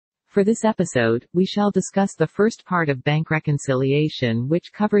For this episode, we shall discuss the first part of bank reconciliation,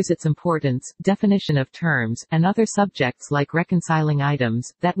 which covers its importance, definition of terms, and other subjects like reconciling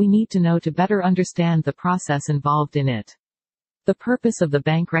items, that we need to know to better understand the process involved in it. The purpose of the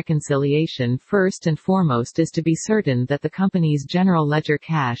bank reconciliation first and foremost is to be certain that the company's general ledger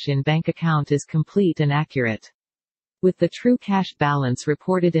cash in bank account is complete and accurate. With the true cash balance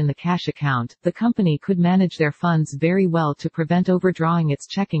reported in the cash account, the company could manage their funds very well to prevent overdrawing its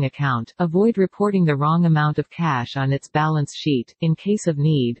checking account, avoid reporting the wrong amount of cash on its balance sheet, in case of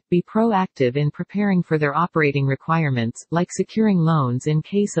need, be proactive in preparing for their operating requirements, like securing loans in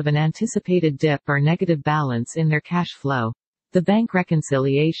case of an anticipated dip or negative balance in their cash flow. The bank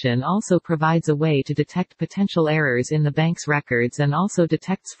reconciliation also provides a way to detect potential errors in the bank's records and also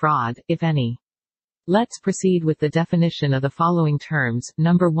detects fraud, if any. Let's proceed with the definition of the following terms.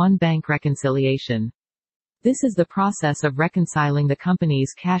 Number 1. Bank reconciliation. This is the process of reconciling the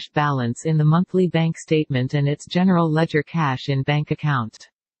company's cash balance in the monthly bank statement and its general ledger cash in bank account.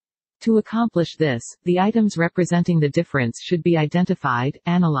 To accomplish this, the items representing the difference should be identified,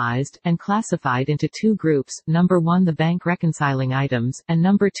 analyzed, and classified into two groups. Number 1. The bank reconciling items, and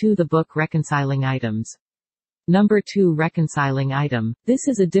number 2. The book reconciling items. Number 2. Reconciling item. This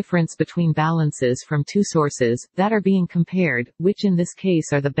is a difference between balances from two sources, that are being compared, which in this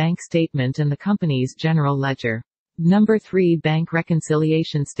case are the bank statement and the company's general ledger. Number 3. Bank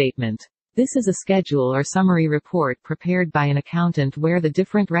reconciliation statement. This is a schedule or summary report prepared by an accountant where the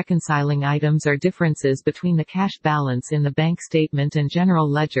different reconciling items or differences between the cash balance in the bank statement and general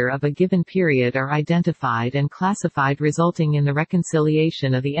ledger of a given period are identified and classified, resulting in the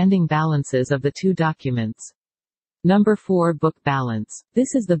reconciliation of the ending balances of the two documents. Number 4. Book balance.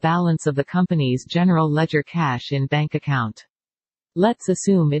 This is the balance of the company's general ledger cash in bank account. Let's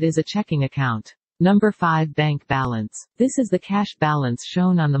assume it is a checking account. Number 5. Bank balance. This is the cash balance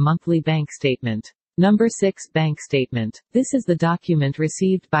shown on the monthly bank statement. Number 6. Bank statement. This is the document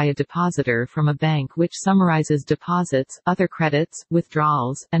received by a depositor from a bank which summarizes deposits, other credits,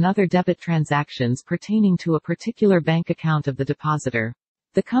 withdrawals, and other debit transactions pertaining to a particular bank account of the depositor.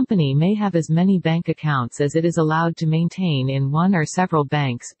 The company may have as many bank accounts as it is allowed to maintain in one or several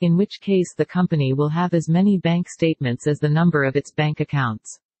banks, in which case the company will have as many bank statements as the number of its bank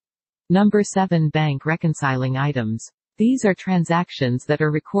accounts. Number 7. Bank reconciling items. These are transactions that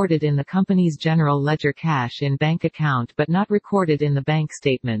are recorded in the company's general ledger cash in bank account but not recorded in the bank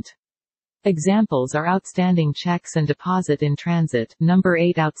statement. Examples are outstanding checks and deposit in transit. Number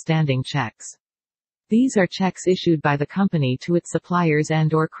 8. Outstanding checks. These are checks issued by the company to its suppliers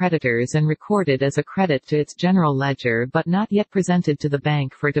and/or creditors and recorded as a credit to its general ledger but not yet presented to the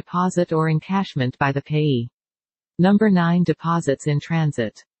bank for deposit or encashment by the payee. Number 9. Deposits in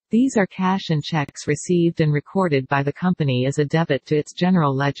transit. These are cash and checks received and recorded by the company as a debit to its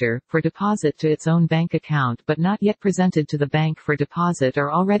general ledger, for deposit to its own bank account but not yet presented to the bank for deposit,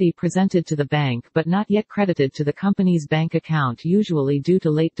 or already presented to the bank but not yet credited to the company's bank account, usually due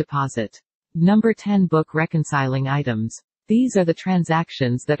to late deposit. Number 10. Book reconciling items. These are the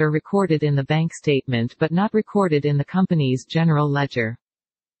transactions that are recorded in the bank statement but not recorded in the company's general ledger.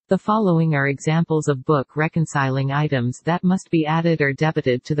 The following are examples of book reconciling items that must be added or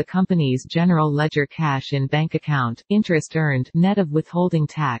debited to the company's general ledger cash in bank account: interest earned, net of withholding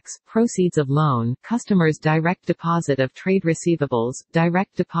tax, proceeds of loan, customers' direct deposit of trade receivables,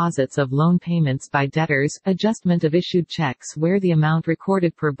 direct deposits of loan payments by debtors, adjustment of issued checks where the amount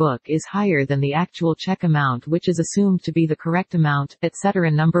recorded per book is higher than the actual check amount which is assumed to be the correct amount, etc.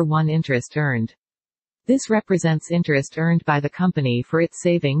 Number 1. Interest earned. This represents interest earned by the company for its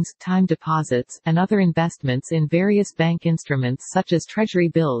savings, time deposits, and other investments in various bank instruments such as treasury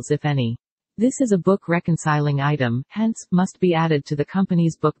bills, if any. This is a book reconciling item, hence, must be added to the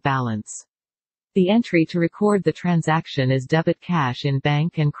company's book balance. The entry to record the transaction is debit cash in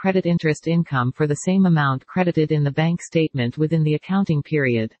bank and credit interest income for the same amount credited in the bank statement within the accounting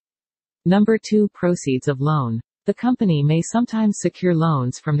period. Number 2. Proceeds of loan. The company may sometimes secure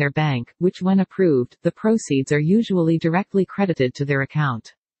loans from their bank, which when approved, the proceeds are usually directly credited to their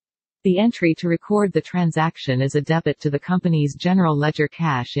account. The entry to record the transaction is a debit to the company's general ledger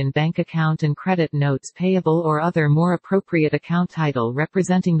cash in bank account and credit notes payable or other more appropriate account title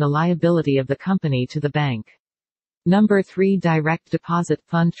representing the liability of the company to the bank. Number 3. Direct deposit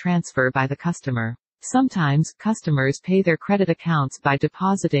fund transfer by the customer. Sometimes, customers pay their credit accounts by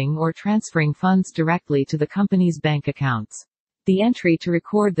depositing or transferring funds directly to the company's bank accounts. The entry to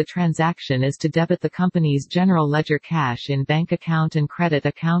record the transaction is to debit the company's general ledger cash in bank account and credit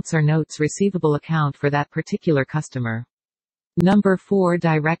accounts or notes receivable account for that particular customer. Number 4.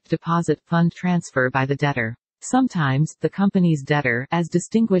 Direct deposit fund transfer by the debtor. Sometimes, the company's debtor, as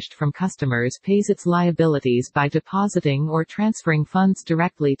distinguished from customers, pays its liabilities by depositing or transferring funds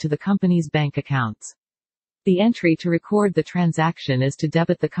directly to the company's bank accounts. The entry to record the transaction is to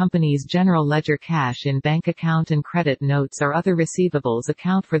debit the company's general ledger cash in bank account and credit notes or other receivables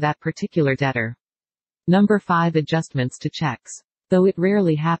account for that particular debtor. Number 5. Adjustments to checks. Though it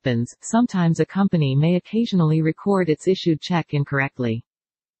rarely happens, sometimes a company may occasionally record its issued check incorrectly.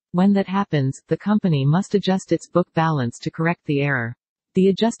 When that happens, the company must adjust its book balance to correct the error. The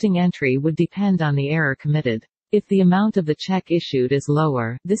adjusting entry would depend on the error committed. If the amount of the check issued is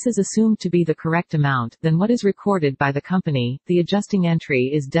lower, this is assumed to be the correct amount, than what is recorded by the company. The adjusting entry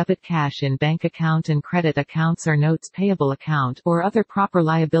is debit cash in bank account and credit accounts or notes payable account, or other proper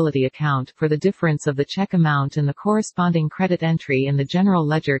liability account, for the difference of the check amount and the corresponding credit entry in the general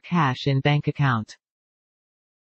ledger cash in bank account.